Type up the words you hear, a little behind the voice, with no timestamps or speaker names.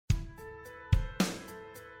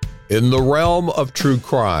In the realm of true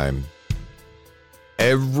crime,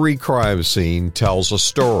 every crime scene tells a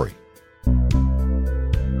story.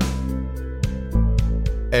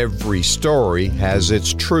 Every story has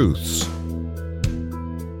its truths.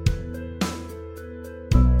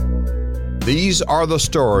 These are the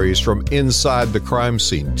stories from inside the crime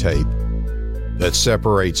scene tape that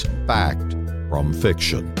separates fact from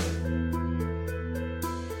fiction.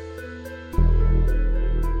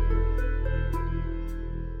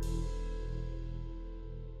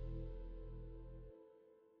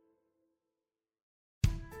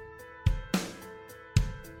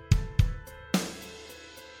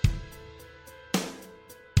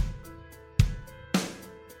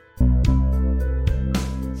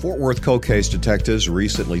 Fort Worth cold case detectives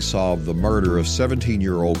recently solved the murder of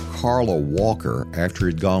 17-year-old Carla Walker after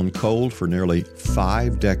it had gone cold for nearly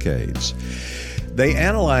 5 decades. They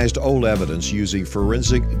analyzed old evidence using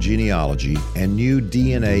forensic genealogy and new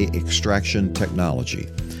DNA extraction technology.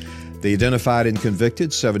 They identified and convicted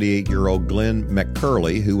 78-year-old Glenn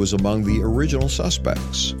McCurley, who was among the original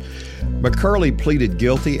suspects. McCurley pleaded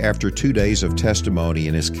guilty after 2 days of testimony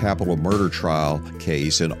in his capital murder trial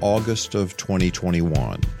case in August of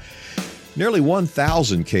 2021. Nearly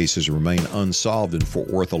 1,000 cases remain unsolved in Fort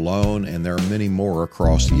Worth alone, and there are many more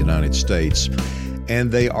across the United States,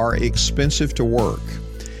 and they are expensive to work.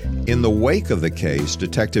 In the wake of the case,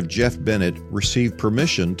 Detective Jeff Bennett received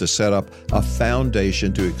permission to set up a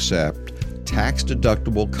foundation to accept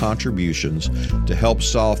tax-deductible contributions to help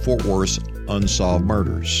solve Fort Worth's unsolved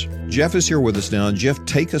murders. Jeff is here with us now. And Jeff,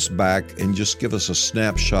 take us back and just give us a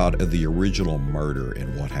snapshot of the original murder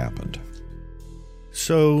and what happened.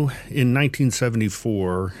 So in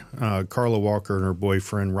 1974, Carla Walker and her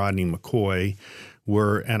boyfriend, Rodney McCoy,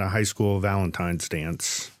 were at a high school Valentine's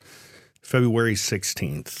dance, February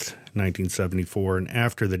 16th, 1974. And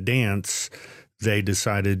after the dance, they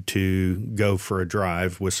decided to go for a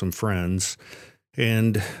drive with some friends.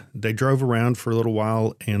 And they drove around for a little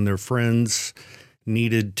while, and their friends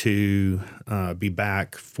needed to be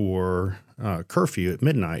back for curfew at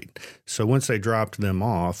midnight. So once they dropped them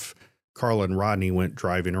off, Carla and Rodney went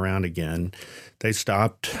driving around again. They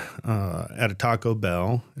stopped at a Taco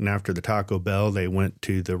Bell, and after the Taco Bell, they went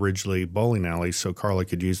to the Ridgely bowling alley so Carla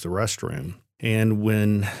could use the restroom. And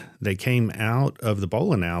when they came out of the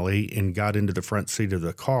bowling alley and got into the front seat of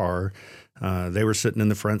the car, they were sitting in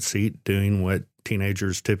the front seat doing what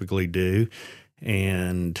teenagers typically do.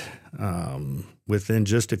 And within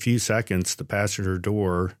just a few seconds, the passenger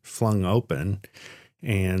door flung open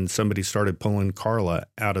and somebody started pulling Carla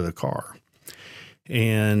out of the car.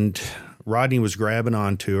 And Rodney was grabbing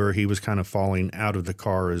onto her. He was kind of falling out of the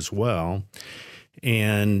car as well.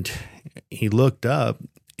 And he looked up,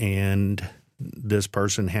 and this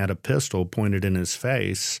person had a pistol pointed in his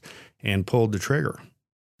face and pulled the trigger.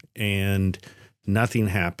 And nothing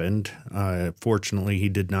happened. Fortunately, he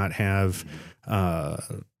did not have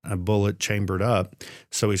a bullet chambered up.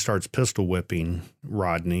 So he starts pistol whipping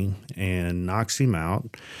Rodney and knocks him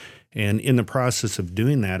out. And in the process of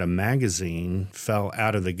doing that, a magazine fell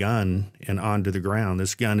out of the gun and onto the ground.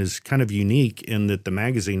 This gun is kind of unique in that the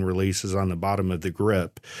magazine releases on the bottom of the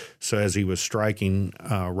grip. So as he was striking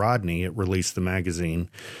Rodney, it released the magazine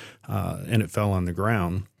and it fell on the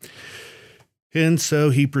ground. And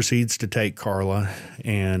so he proceeds to take Carla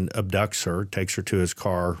and abducts her, takes her to his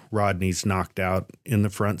car. Rodney's knocked out in the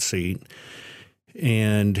front seat.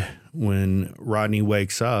 And when Rodney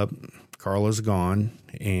wakes up, Carla's gone.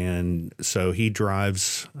 And so he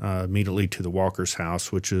drives immediately to the Walker's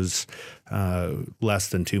house, which is less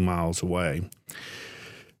than 2 miles away.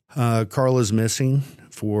 Carla's missing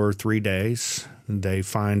for 3 days. They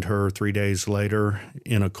find her 3 days later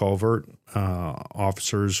in a culvert.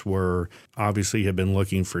 Officers were obviously had been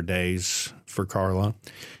looking for days for Carla,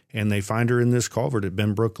 and they find her in this culvert at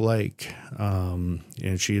Benbrook Lake. And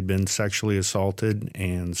she had been sexually assaulted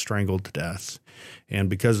and strangled to death. And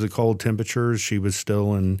because of the cold temperatures, she was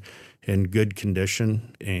still in good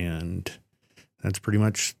condition, and that's pretty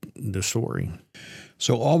much the story.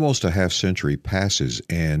 So almost a half century passes,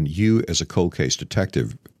 and you, as a cold case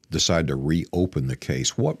detective, decide to reopen the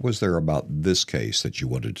case. What was there about this case that you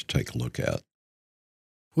wanted to take a look at?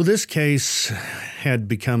 Well, this case had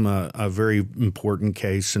become a very important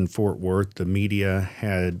case in Fort Worth. The media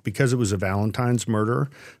had, because it was a Valentine's murder,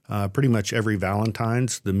 pretty much every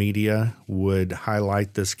Valentine's, the media would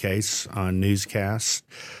highlight this case on newscasts.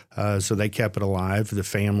 So they kept it alive. The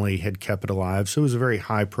family had kept it alive. So it was a very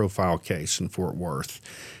high-profile case in Fort Worth.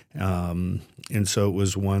 And so it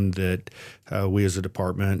was one that we as a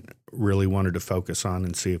department really wanted to focus on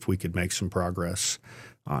and see if we could make some progress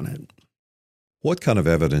on it. What kind of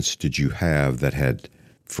evidence did you have that had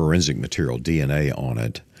forensic material, DNA on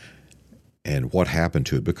it, and what happened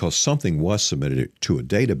to it? Because something was submitted to a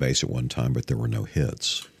database at one time, but there were no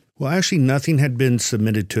hits. Well, actually, nothing had been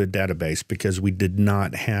submitted to a database because we did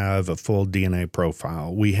not have a full DNA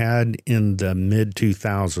profile. We had in the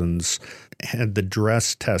mid-2000s had the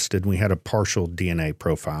dress tested. We had a partial DNA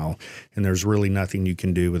profile, and there's really nothing you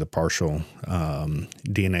can do with a partial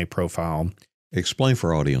DNA profile. Explain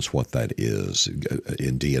for our audience what that is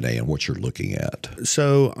in DNA and what you're looking at.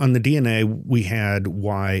 So on the DNA, we had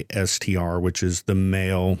YSTR, which is the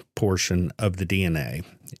male portion of the DNA.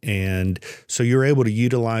 And so you're able to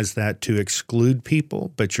utilize that to exclude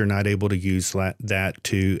people, but you're not able to use that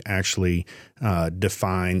to actually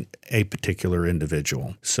define a particular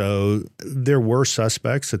individual. So there were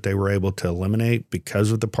suspects that they were able to eliminate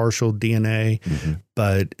because of the partial DNA,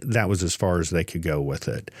 but that was as far as they could go with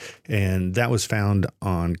it. And that was found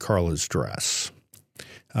on Carla's dress.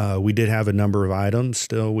 We did have a number of items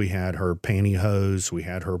still. We had her pantyhose, we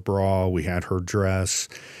had her bra, we had her dress.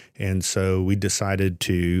 And so we decided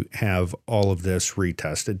to have all of this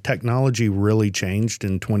retested. Technology really changed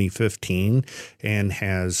in 2015 and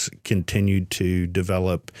has continued to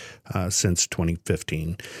develop since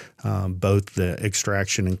 2015. Both the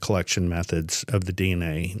extraction and collection methods of the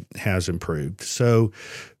DNA has improved. So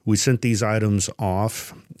we sent these items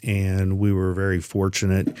off, and we were very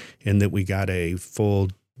fortunate in that we got a full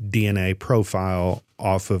DNA profile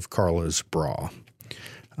off of Carla's bra.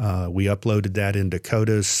 We uploaded that into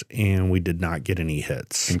CODIS, and we did not get any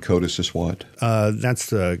hits. And CODIS is what? That's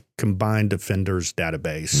the Combined Offenders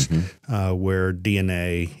Database, where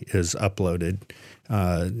DNA is uploaded,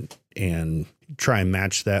 and try and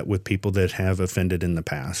match that with people that have offended in the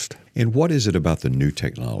past. And what is it about the new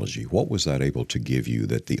technology? What was that able to give you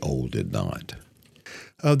that the old did not?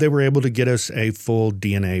 They were able to get us a full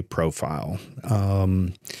DNA profile.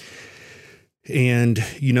 And,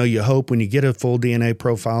 you hope when you get a full DNA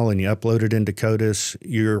profile and you upload it into CODIS,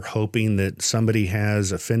 you're hoping that somebody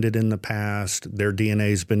has offended in the past, their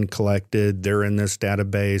DNA's been collected, they're in this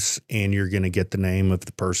database, and you're going to get the name of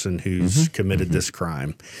the person who's committed this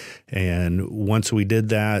crime. And once we did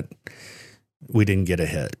that, we didn't get a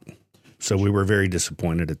hit. So we were very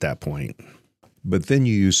disappointed at that point. But then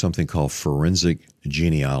you use something called forensic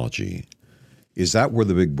genealogy. Is that where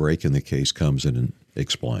the big break in the case comes in? And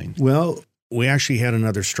explain. Well, we actually had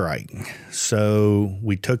another strike. So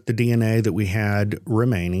we took the DNA that we had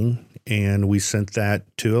remaining and we sent that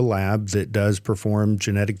to a lab that does perform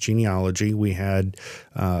genetic genealogy. We had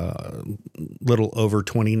little over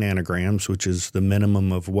 20 nanograms, which is the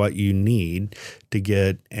minimum of what you need to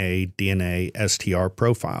get a DNA STR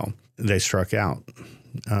profile. They struck out.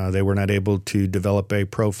 They were not able to develop a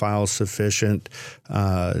profile sufficient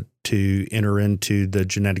to enter into the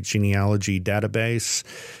genetic genealogy database.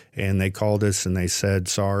 And they called us and they said,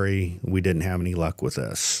 sorry, we didn't have any luck with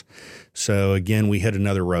this. So again, we hit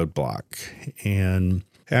another roadblock. And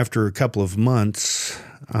after a couple of months,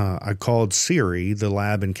 I called Siri, the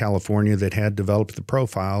lab in California that had developed the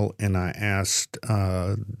profile, and I asked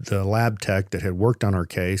the lab tech that had worked on our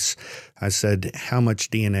case, I said, how much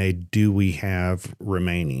DNA do we have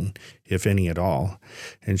remaining, if any at all?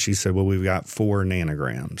 And she said, well, we've got 4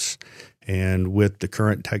 nanograms. And with the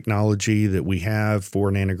current technology that we have,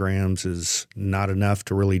 4 nanograms is not enough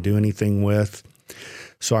to really do anything with.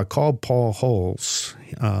 So I called Paul Holes.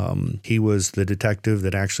 He was the detective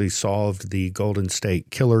that actually solved the Golden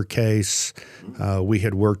State Killer case. We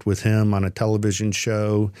had worked with him on a television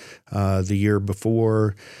show the year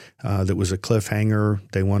before that was a cliffhanger.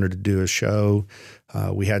 They wanted to do a show.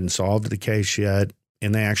 We hadn't solved the case yet.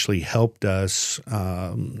 And they actually helped us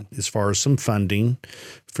as far as some funding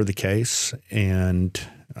for the case and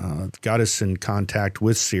got us in contact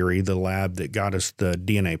with Siri, the lab that got us the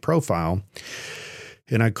DNA profile.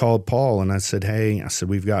 And I called Paul and I said, hey,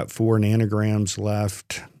 we've got 4 nanograms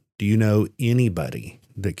left. Do you know anybody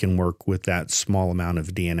that can work with that small amount of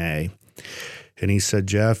DNA? And he said,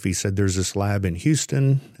 Jeff, there's this lab in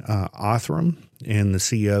Houston, Othram, and the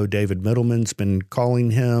CEO, David Middleman's been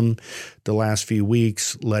calling him the last few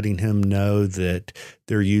weeks, letting him know that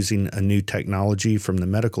they're using a new technology from the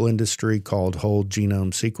medical industry called whole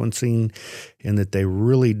genome sequencing, and that they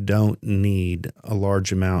really don't need a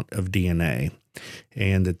large amount of DNA,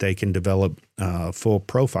 and that they can develop full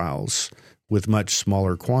profiles with much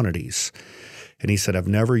smaller quantities. And he said, I've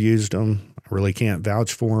never used them. I really can't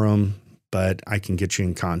vouch for them, but I can get you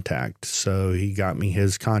in contact. So he got me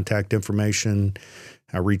his contact information.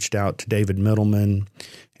 I reached out to David Middleman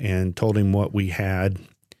and told him what we had.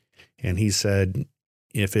 And he said,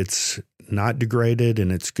 if it's not degraded and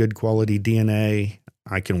it's good quality DNA,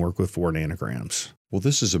 I can work with 4 nanograms. Well,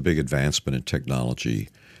 this is a big advancement in technology.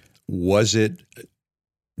 Was it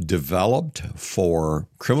developed for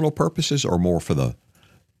criminal purposes or more for the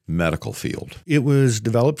medical field? It was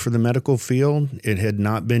developed for the medical field. It had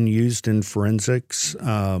not been used in forensics.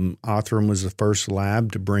 Othram was the first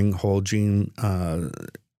lab to bring whole genome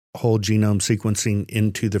sequencing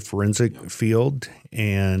into the forensic field,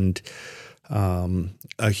 and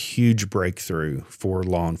a huge breakthrough for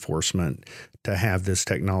law enforcement to have this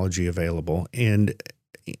technology available. And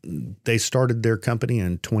they started their company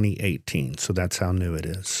in 2018, so that's how new it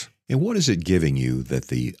is. And what is it giving you that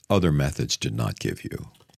the other methods did not give you?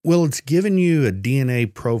 Well, it's given you a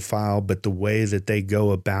DNA profile, but the way that they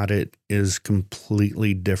go about it is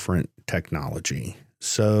completely different technology.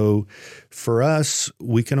 So for us,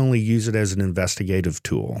 we can only use it as an investigative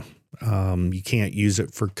tool. You can't use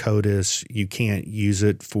it for CODIS. You can't use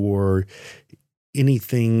it for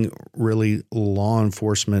anything really law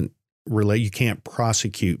enforcement related. You can't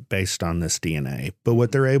prosecute based on this DNA. But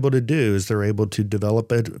what they're able to do is they're able to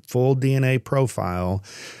develop a full DNA profile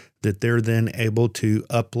that they're then able to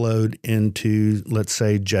upload into, let's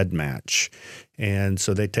say, GEDmatch. And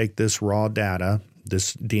so they take this raw data,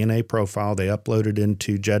 this DNA profile, they upload it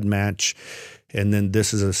into GEDmatch, and then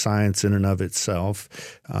this is a science in and of itself.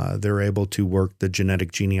 They're able to work the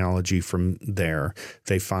genetic genealogy from there.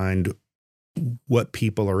 They find what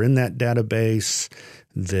people are in that database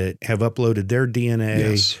that have uploaded their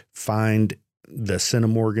DNA, Yes. find the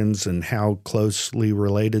centimorgans and how closely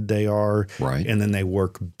related they are, Right. and then they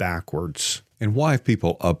work backwards. And why have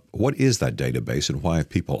what is that database and why have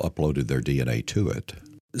people uploaded their DNA to it?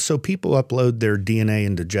 So people upload their DNA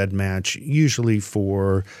into GEDmatch usually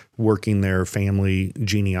for working their family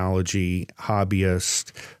genealogy.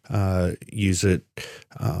 Hobbyists use it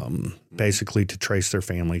basically to trace their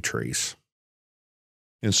family trees.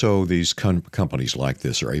 And so these companies like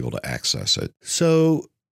this are able to access it. So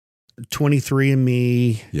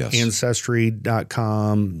 23andMe, Yes.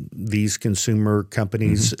 Ancestry.com, these consumer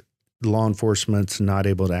companies, law enforcement's not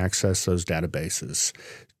able to access those databases.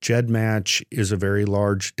 GEDmatch is a very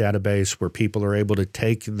large database where people are able to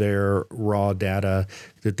take their raw data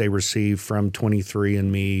that they receive from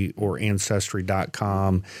 23andMe or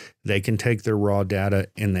Ancestry.com. They can take their raw data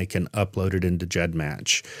and they can upload it into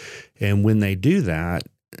GEDmatch. And when they do that,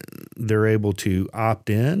 they're able to opt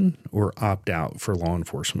in or opt out for law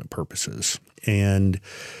enforcement purposes. And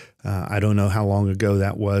I don't know how long ago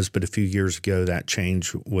that was, but a few years ago that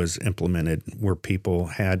change was implemented where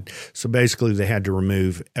people so basically they had to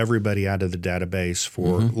remove everybody out of the database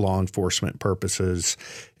for law enforcement purposes.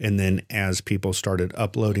 And then as people started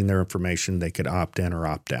uploading their information, they could opt in or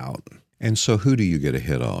opt out. And so who do you get a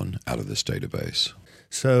hit on out of this database?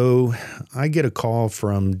 So I get a call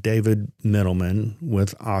from David Middleman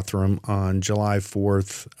with Othram on July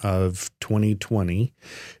 4th of 2020,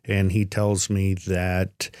 and he tells me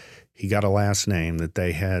that he got a last name, that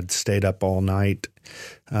they had stayed up all night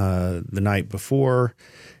the night before,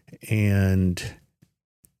 and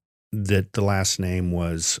that the last name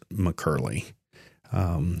was McCurley.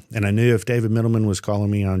 And I knew if David Middleman was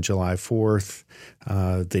calling me on July 4th,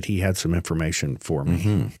 that he had some information for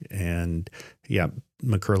me. And yeah,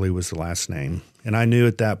 McCurley was the last name. And I knew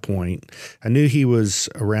at that point, I knew he was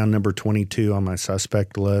around number 22 on my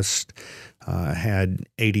suspect list, had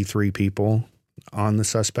 83 people on the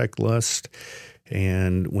suspect list.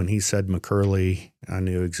 And when he said McCurley, I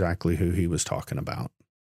knew exactly who he was talking about.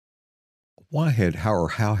 How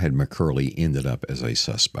had McCurley ended up as a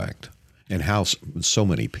suspect? And how so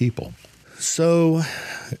many people? So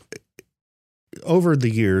over the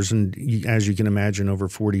years, and as you can imagine, over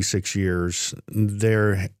 46 years,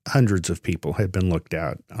 hundreds of people had been looked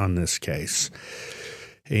at on this case.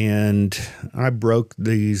 And I broke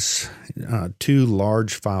these two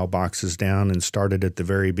large file boxes down and started at the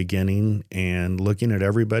very beginning and looking at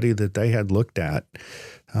everybody that they had looked at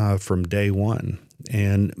from day one.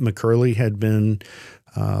 And McCurley had been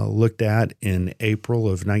looked at in April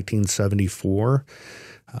of 1974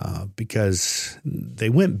 because they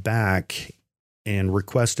went back and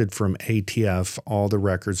requested from ATF all the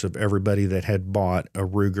records of everybody that had bought a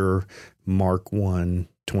Ruger Mark I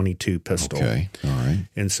 .22 pistol. Okay, all right.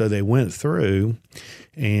 And so they went through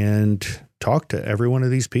and talked to every one of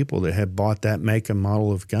these people that had bought that make and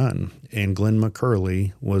model of gun. And Glenn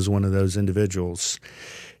McCurley was one of those individuals.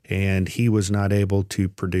 And he was not able to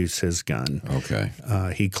produce his gun. Okay.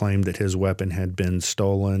 He claimed that his weapon had been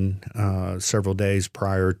stolen several days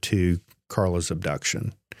prior to Carla's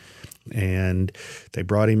abduction. And they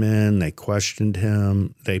brought him in, they questioned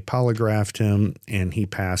him, they polygraphed him, and he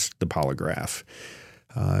passed the polygraph.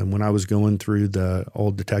 And when I was going through the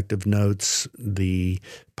old detective notes, the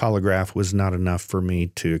polygraph was not enough for me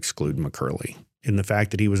to exclude McCurley. And the fact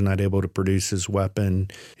that he was not able to produce his weapon,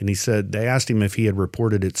 and he said, they asked him if he had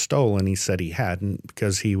reported it stolen. He said he hadn't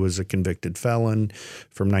because he was a convicted felon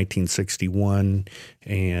from 1961,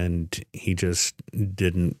 and he just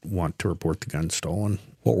didn't want to report the gun stolen.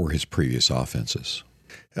 What were his previous offenses?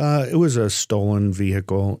 It was a stolen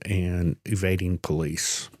vehicle and evading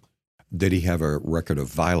police. Did he have a record of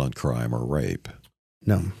violent crime or rape?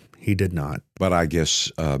 No, he did not. But I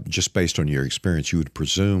guess just based on your experience, you would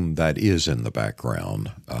presume that is in the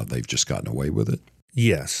background. They've just gotten away with it?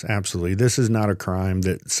 Yes, absolutely. This is not a crime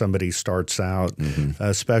that somebody starts out,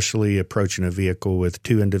 especially approaching a vehicle with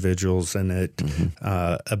two individuals in it,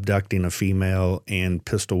 abducting a female and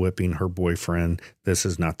pistol whipping her boyfriend. This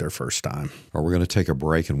is not their first time. We're going to take a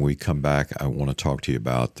break, and when we come back, I want to talk to you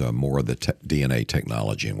about more of the DNA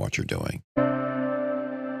technology and what you're doing.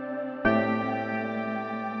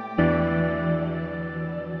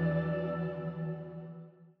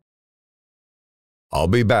 I'll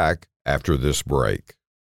be back after this break.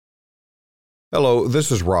 Hello,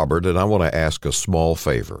 this is Robert, and I want to ask a small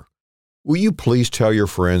favor. Will you please tell your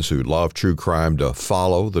friends who love true crime to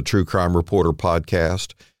follow the True Crime Reporter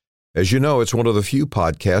podcast? As you know, it's one of the few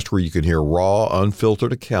podcasts where you can hear raw,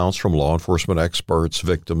 unfiltered accounts from law enforcement experts,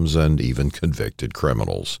 victims, and even convicted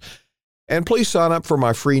criminals. And please sign up for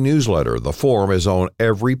my free newsletter. The form is on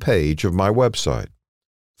every page of my website.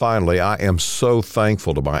 Finally, I am so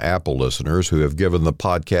thankful to my Apple listeners who have given the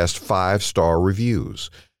podcast 5-star reviews.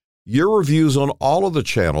 Your reviews on all of the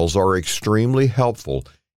channels are extremely helpful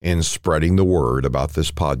in spreading the word about this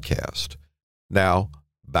podcast. Now,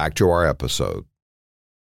 back to our episode.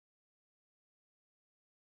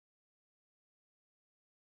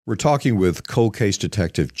 We're talking with cold case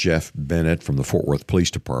detective Jeff Bennett from the Fort Worth Police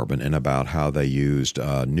Department and about how they used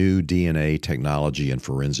new DNA technology and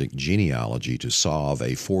forensic genealogy to solve a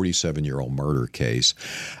 47-year-old murder case.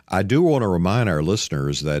 I do want to remind our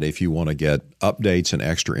listeners that if you want to get updates and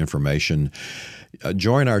extra information,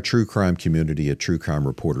 join our true crime community at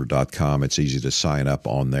truecrimereporter.com. It's easy to sign up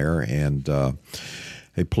on there. And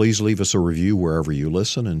hey, please leave us a review wherever you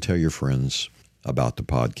listen and tell your friends about the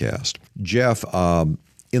podcast. Jeff,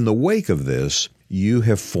 in the wake of this, you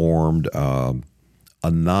have formed a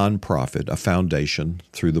nonprofit, a foundation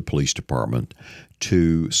through the police department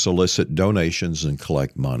to solicit donations and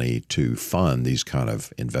collect money to fund these kind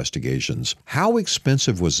of investigations. How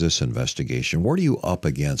expensive was this investigation? What are you up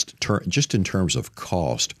against just in terms of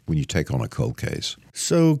cost when you take on a cold case?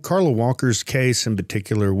 So Carla Walker's case in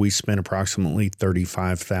particular, we spent approximately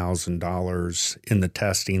 $35,000 in the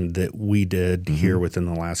testing that we did here within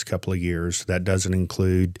the last couple of years. That doesn't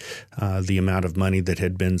include the amount of money that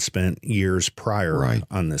had been spent years prior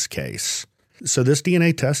on this case. So this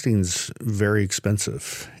DNA testing is very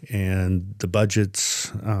expensive, and the budgets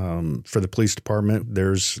for the police department,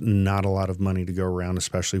 there's not a lot of money to go around,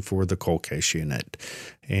 especially for the cold case unit.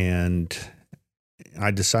 And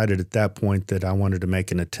I decided at that point that I wanted to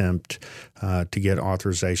make an attempt to get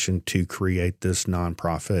authorization to create this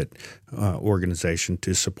nonprofit organization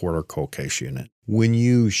to support our cold case unit. When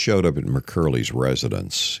you showed up at McCurley's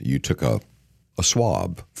residence, you took a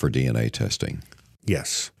swab for DNA testing.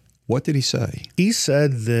 Yes. What did he say? He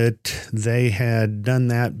said that they had done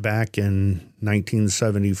that back in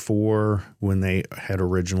 1974 when they had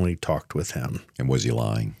originally talked with him. And was he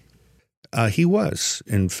lying? He was.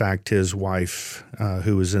 In fact, his wife,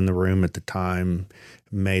 who was in the room at the time,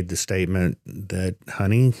 made the statement that,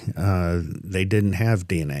 honey, they didn't have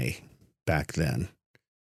DNA back then.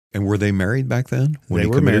 And were they married back then when he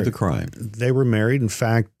committed the crime? They were married. In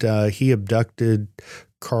fact, he abducted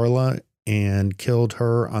Carla and killed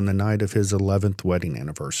her on the night of his 11th wedding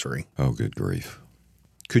anniversary. Oh, good grief.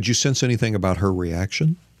 Could you sense anything about her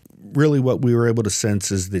reaction? Really what we were able to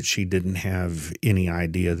sense is that she didn't have any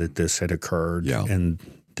idea that this had occurred and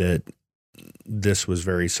that this was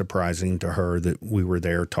very surprising to her that we were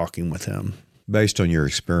there talking with him. Based on your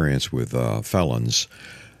experience with felons,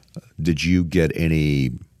 did you get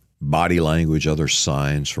any body language, other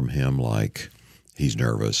signs from him like he's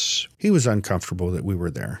nervous? He was uncomfortable that we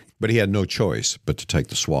were there. But he had no choice but to take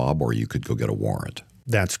the swab, or you could go get a warrant.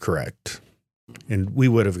 That's correct. And we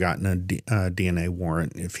would have gotten a DNA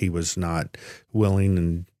warrant if he was not willing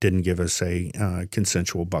and didn't give us a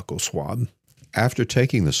consensual buccal swab. After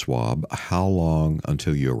taking the swab, how long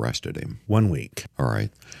until you arrested him? 1 week. All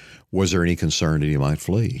right. Was there any concern that he might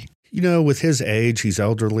flee? You know, with his age, he's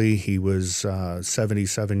elderly. He was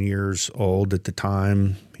 77 years old at the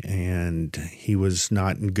time, and he was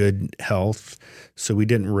not in good health. So we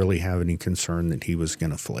didn't really have any concern that he was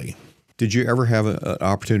going to flee. Did you ever have an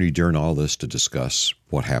opportunity during all this to discuss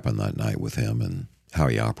what happened that night with him and how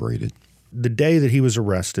he operated? The day that he was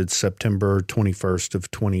arrested, September 21st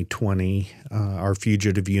of 2020, our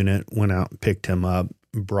fugitive unit went out and picked him up,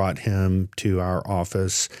 brought him to our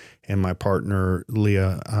office, and my partner,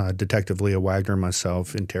 Detective Leah Wagner, and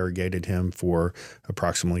myself interrogated him for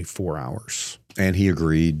approximately 4 hours. And he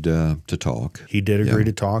agreed to talk. He did agree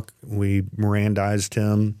to talk. We Mirandized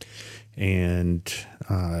him, and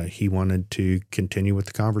he wanted to continue with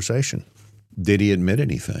the conversation. Did he admit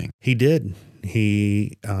anything? He did.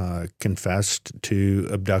 He confessed to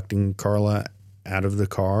abducting Carla out of the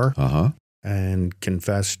car and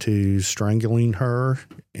confessed to strangling her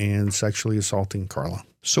and sexually assaulting Carla.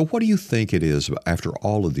 So what do you think it is, after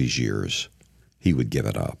all of these years, he would give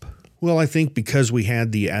it up? Well, I think because we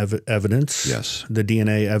had the evidence, the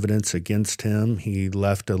DNA evidence against him, he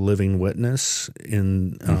left a living witness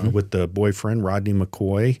with the boyfriend, Rodney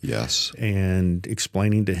McCoy. Yes. And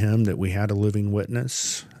explaining to him that we had a living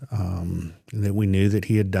witness, that we knew that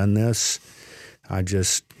he had done this. I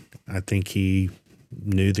think he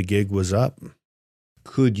knew the gig was up.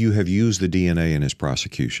 Could you have used the DNA in his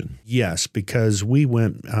prosecution? Yes, because we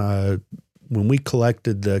went when we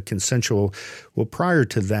collected the consensual, well, prior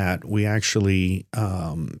to that, we actually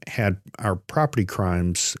had our property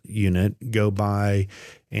crimes unit go by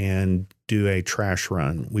and do a trash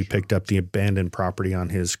run. We picked up the abandoned property on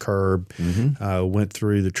his curb, went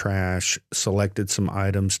through the trash, selected some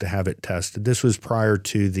items to have it tested. This was prior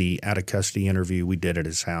to the out-of-custody interview we did at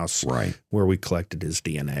his house, where we collected his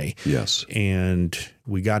DNA. Yes. And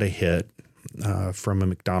we got a hit from a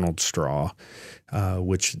McDonald's straw,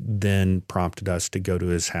 which then prompted us to go to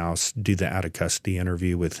his house, do the out-of-custody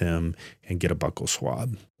interview with him, and get a buccal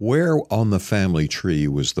swab. Where on the family tree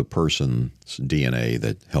was the person's DNA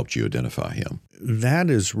that helped you identify him? That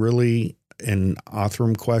is really an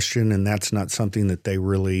Othram question, and that's not something that they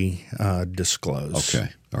really disclose. Okay.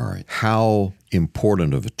 All right. How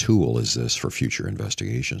important of a tool is this for future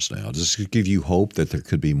investigations now? Does this give you hope that there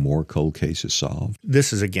could be more cold cases solved?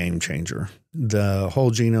 This is a game changer. The whole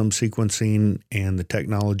genome sequencing and the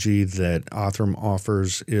technology that Othram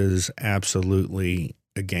offers is absolutely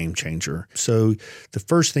a game changer. So the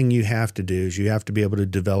first thing you have to do is you have to be able to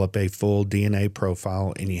develop a full DNA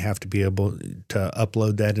profile, and you have to be able to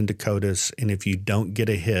upload that into CODIS. And if you don't get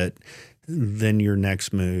a hit, then your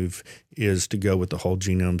next move is to go with the whole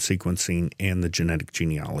genome sequencing and the genetic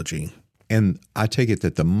genealogy. And I take it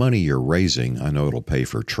that the money you're raising, I know it'll pay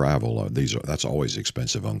for travel. That's always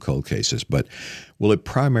expensive on cold cases, but will it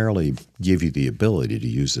primarily give you the ability to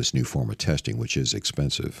use this new form of testing, which is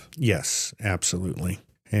expensive? Yes, absolutely.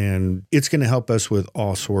 And it's going to help us with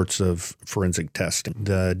all sorts of forensic testing.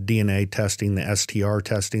 The DNA testing, the STR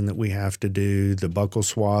testing that we have to do, the buccal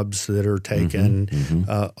swabs that are taken,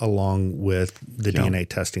 along with the DNA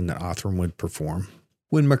testing that Othram would perform.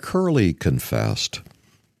 When McCurley confessed,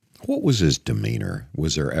 what was his demeanor?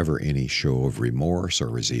 Was there ever any show of remorse,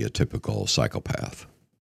 or was he a typical psychopath?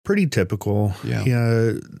 Pretty typical. Yeah.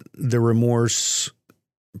 The remorse,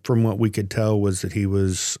 from what we could tell, was that he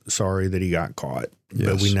was sorry that he got caught. Yes.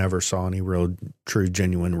 But we never saw any real, true,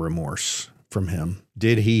 genuine remorse from him.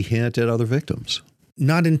 Did he hint at other victims?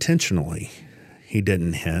 Not intentionally. He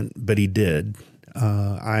didn't hint, but he did.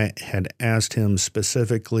 I had asked him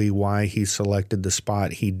specifically why he selected the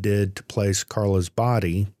spot he did to place Carla's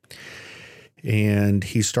body. And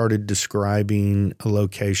he started describing a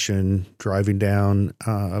location, driving down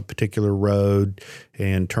a particular road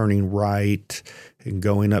and turning right and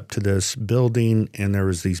going up to this building. And there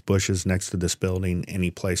was these bushes next to this building, and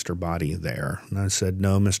he placed her body there. And I said,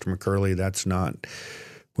 "No, Mr. McCurley, that's not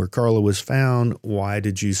where Carla was found. Why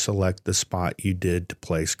did you select the spot you did to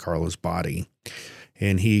place Carla's body?"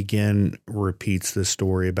 And he again repeats this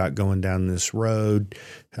story about going down this road,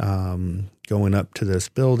 going up to this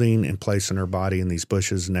building and placing her body in these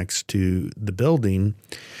bushes next to the building.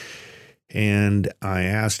 And I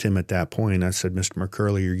asked him at that point, I said, "Mr.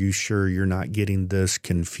 McCurley, are you sure you're not getting this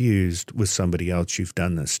confused with somebody else you've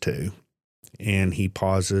done this to?" And he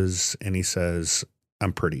pauses and he says,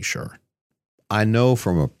 "I'm pretty sure." I know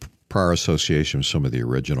from a prior association with some of the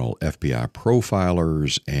original FBI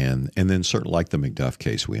profilers, and then certainly like the McDuff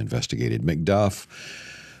case we investigated. McDuff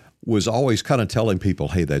was always kind of telling people,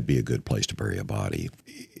 hey, that'd be a good place to bury a body.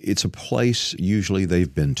 It's a place usually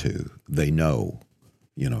they've been to. They know,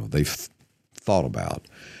 they've thought about.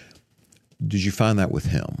 Did you find that with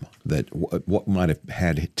him, that what might have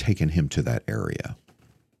had taken him to that area?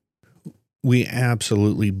 We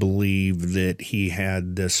absolutely believe that he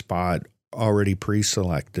had this spot already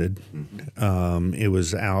pre-selected. It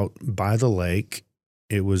was out by the lake.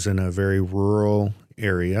 It was in a very rural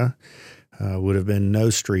area. Would have been no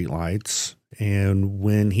street lights. And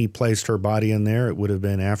when he placed her body in there, it would have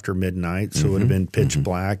been after midnight, so it would have been pitch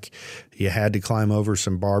black. You had to climb over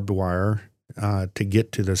some barbed wire to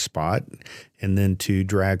get to the spot and then to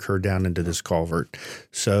drag her down into this culvert.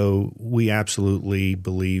 So we absolutely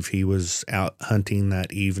believe he was out hunting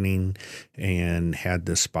that evening and had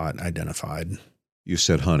this spot identified. You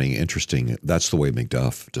said hunting. Interesting. That's the way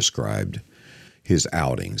McDuff described his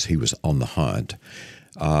outings. He was on the hunt.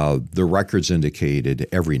 The records indicated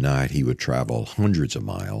every night he would travel hundreds of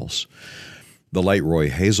miles. The late Roy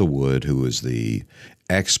Hazelwood, who was the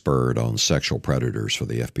expert on sexual predators for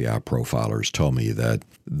the FBI profilers, told me that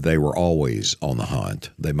they were always on the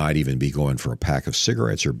hunt. They might even be going for a pack of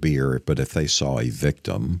cigarettes or beer, but if they saw a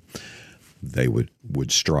victim, they would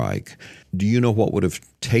strike. Do you know what would have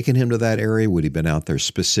taken him to that area? Would he have been out there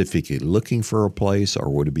specifically looking for a place, or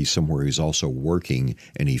would it be somewhere he's also working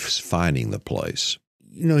and he's finding the place?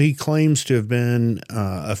 You know, he claims to have been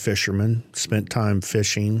a fisherman, spent time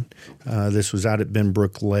fishing. This was out at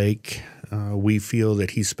Benbrook Lake. We feel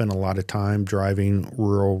that he spent a lot of time driving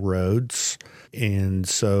rural roads. And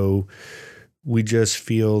so we just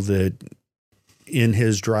feel that in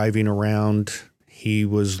his driving around, he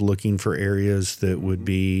was looking for areas that would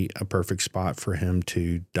be a perfect spot for him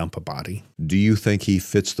to dump a body. Do you think he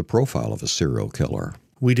fits the profile of a serial killer?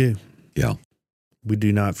 We do. Yeah. We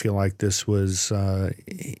do not feel like this was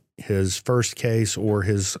his first case or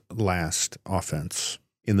his last offense.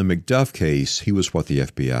 In the McDuff case, he was what the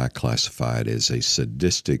FBI classified as a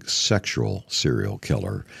sadistic sexual serial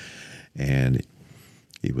killer. And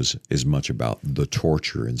it was as much about the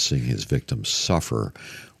torture and seeing his victims suffer.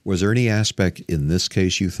 Was there any aspect in this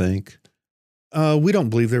case, you think? We don't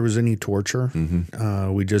believe there was any torture.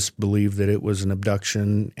 We just believe that it was an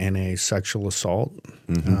abduction and a sexual assault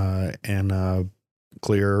and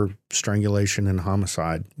clear strangulation and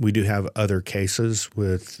homicide. We do have other cases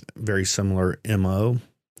with very similar MO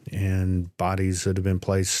and bodies that have been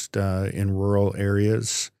placed in rural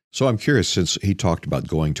areas. So I'm curious, since he talked about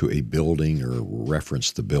going to a building or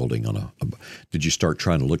referenced the building did you start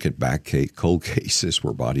trying to look at cold cases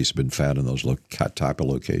where bodies have been found in those type of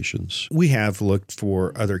locations? We have looked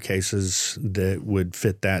for other cases that would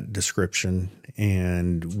fit that description,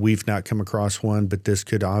 and we've not come across one, but this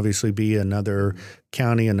could obviously be another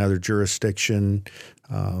county, another jurisdiction,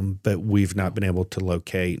 but we've not been able to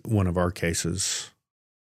locate one of our cases.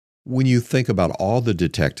 When you think about all the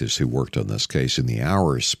detectives who worked on this case and the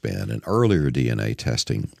hours spent and earlier DNA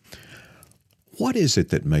testing, what is it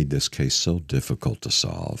that made this case so difficult to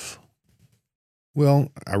solve?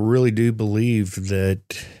 Well, I really do believe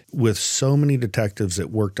that with so many detectives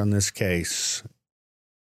that worked on this case,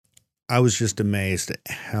 I was just amazed at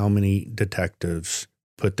how many detectives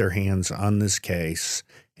put their hands on this case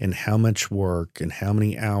and how much work and how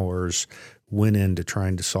many hours went into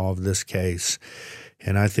trying to solve this case.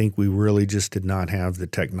 And I think we really just did not have the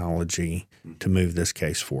technology to move this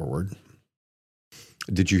case forward.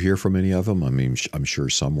 Did you hear from any of them? I mean, I'm sure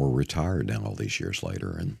some were retired now all these years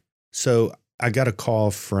later. So I got a call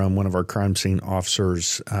from one of our crime scene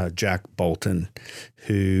officers, Jack Bolton,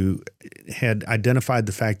 who had identified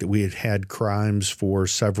the fact that we had had crimes for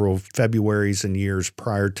several Februaries and years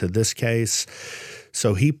prior to this case.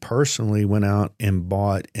 So he personally went out and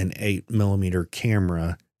bought an 8mm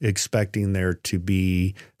camera, expecting there to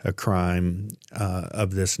be a crime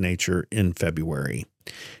of this nature in February.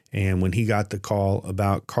 And when he got the call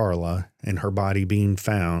about Carla and her body being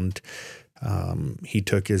found, he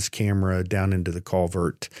took his camera down into the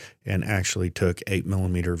culvert and actually took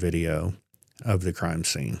 8mm video of the crime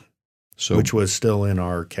scene, which was still in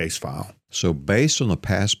our case file. So based on the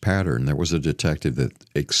past pattern, there was a detective that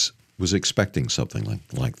was expecting something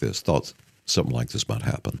like this, thought something like this might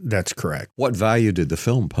happen. That's correct. What value did the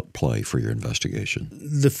film play for your investigation?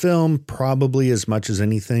 The film, probably as much as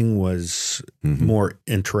anything, was more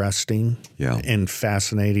interesting and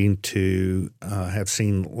fascinating to have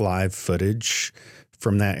seen live footage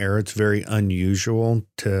from that era. It's very unusual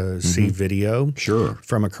to see video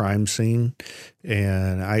from a crime scene.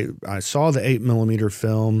 And I saw the 8mm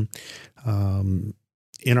film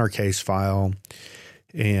in our case file,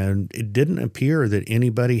 and it didn't appear that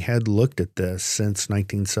anybody had looked at this since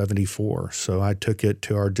 1974. So I took it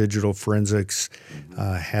to our digital forensics,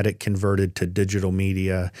 had it converted to digital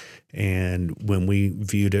media, and when we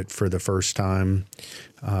viewed it for the first time,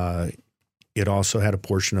 it also had a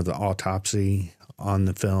portion of the autopsy on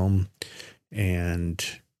the film, and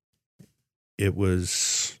it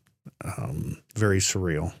was very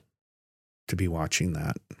surreal to be watching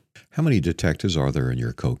that. How many detectives are there in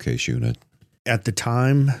your cold case unit? At the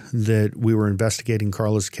time that we were investigating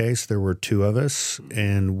Carla's case, there were 2 of us,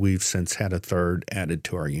 and we've since had a 3rd added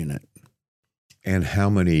to our unit. And how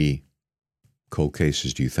many cold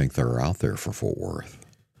cases do you think there are out there for Fort Worth?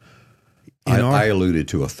 I alluded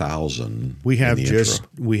to 1,000. We have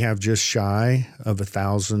just shy of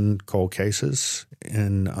 1,000 cold cases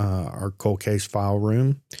in our cold case file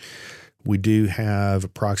room. We do have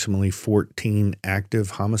approximately 14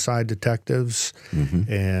 active homicide detectives,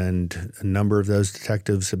 and a number of those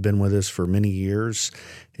detectives have been with us for many years.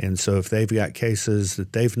 And so if they've got cases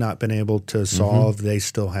that they've not been able to solve, they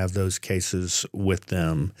still have those cases with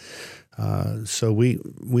them. So we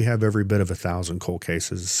have every bit of 1,000 cold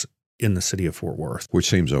cases in the city of Fort Worth. Which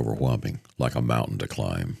seems overwhelming, like a mountain to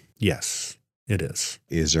climb. Yes, it is.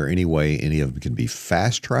 Is there any way any of them can be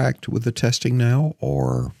fast-tracked with the testing now,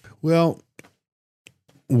 or? Well,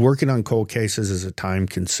 working on cold cases is a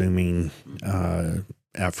time-consuming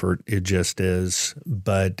effort. It just is.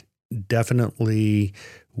 But definitely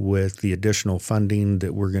with the additional funding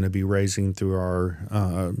that we're going to be raising through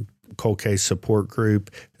our cold case support group,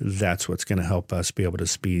 that's what's going to help us be able to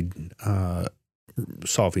speed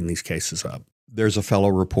solving these cases up. There's a fellow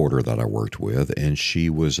reporter that I worked with, and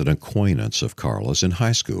she was an acquaintance of Carla's in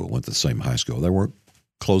high school, went to the same high school. They weren't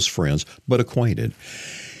close friends, but acquainted.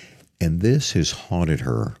 And this has haunted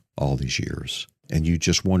her all these years. And you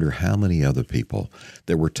just wonder how many other people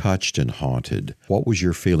that were touched and haunted. What was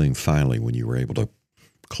your feeling finally when you were able to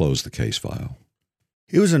close the case file?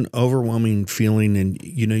 It was an overwhelming feeling. And,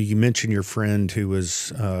 you mentioned your friend who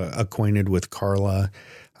was acquainted with Carla.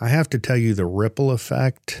 I have to tell you, the ripple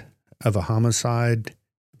effect of a homicide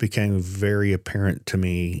became very apparent to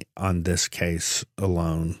me on this case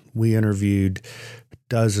alone. We interviewed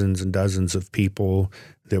dozens and dozens of people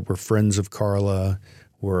that were friends of Carla,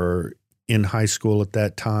 were in high school at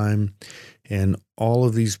that time, and all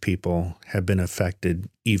of these people have been affected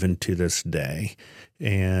even to this day.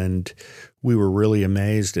 And we were really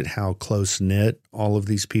amazed at how close-knit all of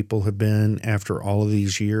these people have been after all of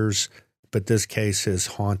these years. But this case has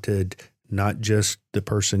haunted not just the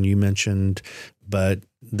person you mentioned, but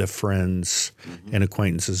the friends and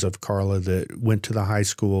acquaintances of Carla that went to the high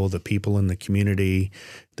school, the people in the community.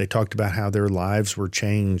 They talked about how their lives were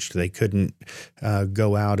changed. They couldn't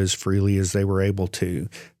go out as freely as they were able to.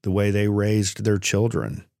 The way they raised their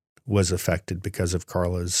children was affected because of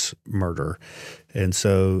Carla's murder. And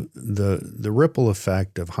so the ripple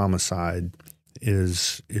effect of homicide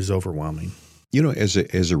is overwhelming.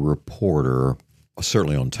 As a reporter,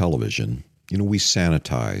 certainly on television, we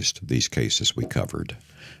sanitized these cases we covered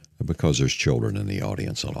because there's children in the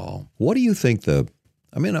audience and all. What do you think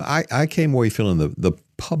I came away feeling the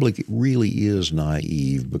public really is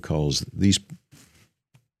naive because these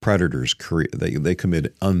predators, they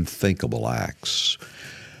commit unthinkable acts.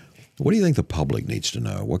 What do you think the public needs to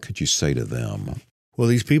know? What could you say to them? Well,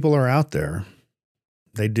 these people are out there.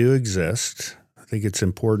 They do exist. I think it's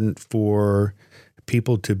important for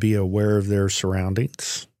people to be aware of their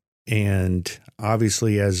surroundings. And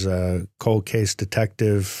obviously, as a cold case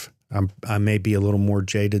detective, I may be a little more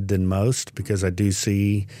jaded than most because I do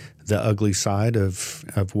see the ugly side of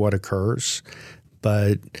what occurs.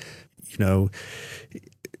 But,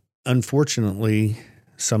 unfortunately,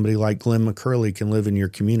 somebody like Glenn McCurley can live in your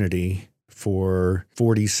community for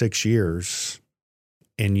 46 years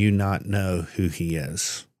and you not know who he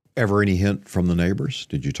is. Ever any hint from the neighbors?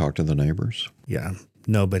 Did you talk to the neighbors? Yeah.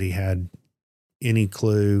 Nobody had any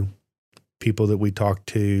clue. People that we talked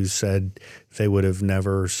to said they would have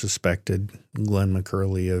never suspected Glenn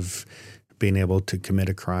McCurley of being able to commit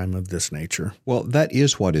a crime of this nature. Well, that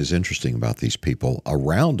is what is interesting about these people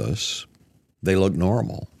around us. They look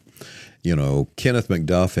normal. Kenneth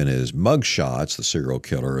McDuff in his mugshots, the serial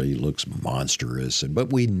killer, he looks monstrous,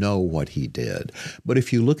 but we know what he did. But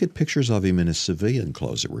if you look at pictures of him in his civilian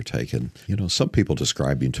clothes that were taken, some people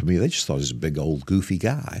described him to me, they just thought he was a big old goofy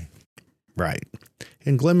guy. Right.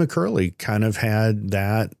 And Glenn McCurley kind of had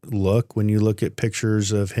that look when you look at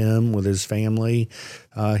pictures of him with his family.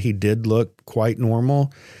 He did look quite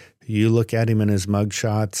normal. You look at him in his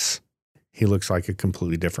mugshots, he looks like a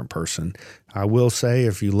completely different person. I will say,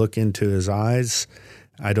 if you look into his eyes,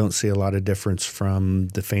 I don't see a lot of difference from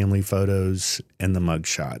the family photos and the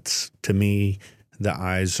mugshots. To me, the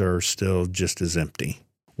eyes are still just as empty.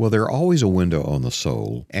 Well, they're always a window on the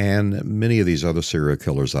soul. And many of these other serial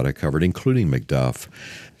killers that I covered, including McDuff,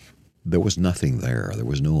 there was nothing there. There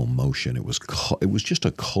was no emotion. It was just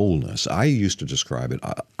a coldness. I used to describe it,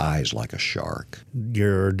 eyes like a shark.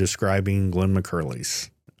 You're describing Glenn McCurley's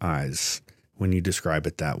eyes when you describe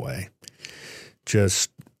it that way. Just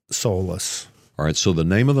soulless. All right, so the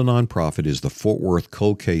name of the nonprofit is the Fort Worth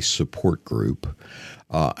Cold Case Support Group.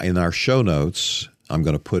 In our show notes, I'm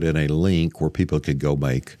going to put in a link where people could go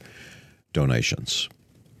make donations.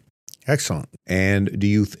 Excellent. And do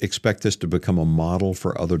you expect this to become a model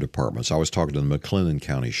for other departments? I was talking to the McLennan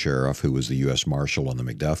County Sheriff, who was the U.S. Marshal in the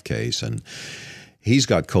McDuff case, and he's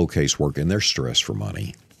got cold case work, and they're stressed for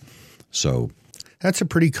money. So that's a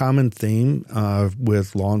pretty common theme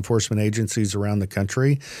with law enforcement agencies around the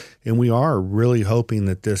country, and we are really hoping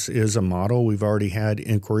that this is a model. We've already had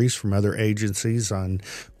inquiries from other agencies on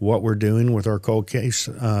what we're doing with our cold case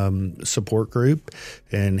support group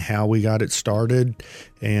and how we got it started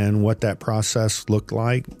and what that process looked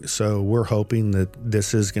like. So we're hoping that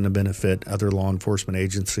this is going to benefit other law enforcement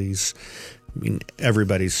agencies. I mean,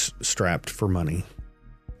 everybody's strapped for money.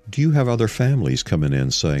 Do you have other families coming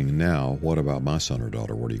in saying, now, what about my son or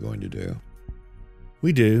daughter? What are you going to do?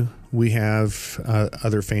 We do. We have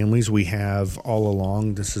other families. We have all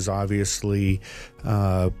along. This has obviously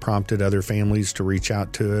prompted other families to reach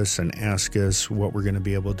out to us and ask us what we're going to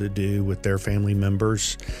be able to do with their family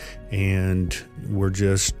members. And we're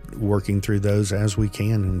just working through those as we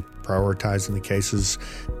can and prioritizing the cases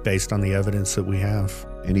based on the evidence that we have.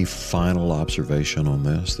 Any final observation on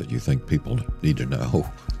this that you think people need to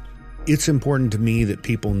know? It's important to me that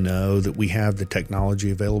people know that we have the technology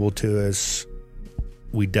available to us.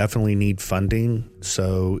 We definitely need funding.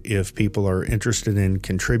 So if people are interested in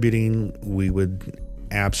contributing, we would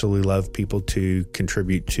absolutely love people to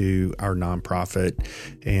contribute to our nonprofit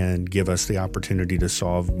and give us the opportunity to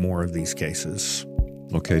solve more of these cases.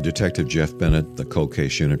 Okay, Detective Jeff Bennett, the Cold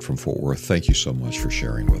Case Unit from Fort Worth, thank you so much for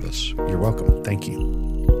sharing with us. You're welcome. Thank you.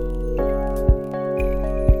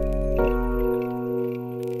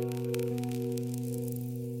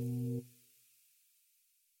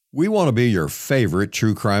 We want to be your favorite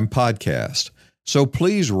true crime podcast, so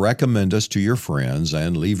please recommend us to your friends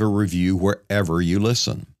and leave a review wherever you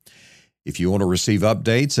listen. If you want to receive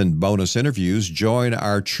updates and bonus interviews, join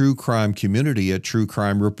our true crime community at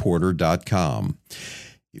truecrimereporter.com.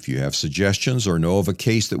 If you have suggestions or know of a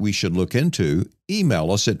case that we should look into,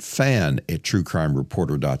 email us at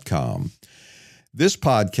fan@truecrimereporter.com. This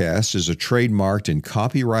podcast is a trademarked and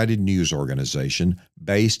copyrighted news organization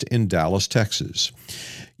based in Dallas, Texas.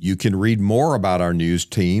 You can read more about our news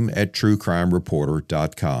team at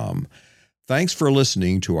truecrimereporter.com. Thanks for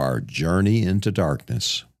listening to our Journey into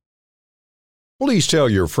Darkness. Please tell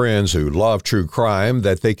your friends who love true crime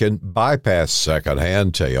that they can bypass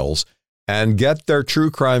secondhand tales and get their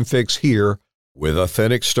true crime fix here with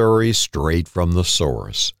authentic stories straight from the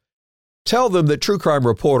source. Tell them that True Crime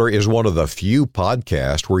Reporter is one of the few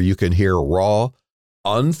podcasts where you can hear raw,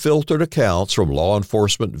 unfiltered accounts from law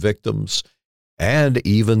enforcement victims and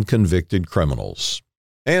even convicted criminals.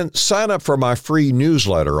 And sign up for my free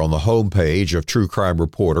newsletter on the homepage of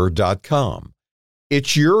truecrimereporter.com.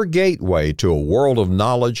 It's your gateway to a world of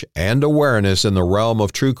knowledge and awareness in the realm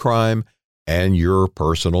of true crime and your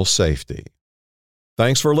personal safety.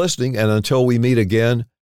 Thanks for listening, and until we meet again,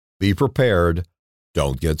 be prepared.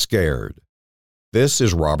 Don't get scared. This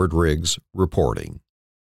is Robert Riggs reporting.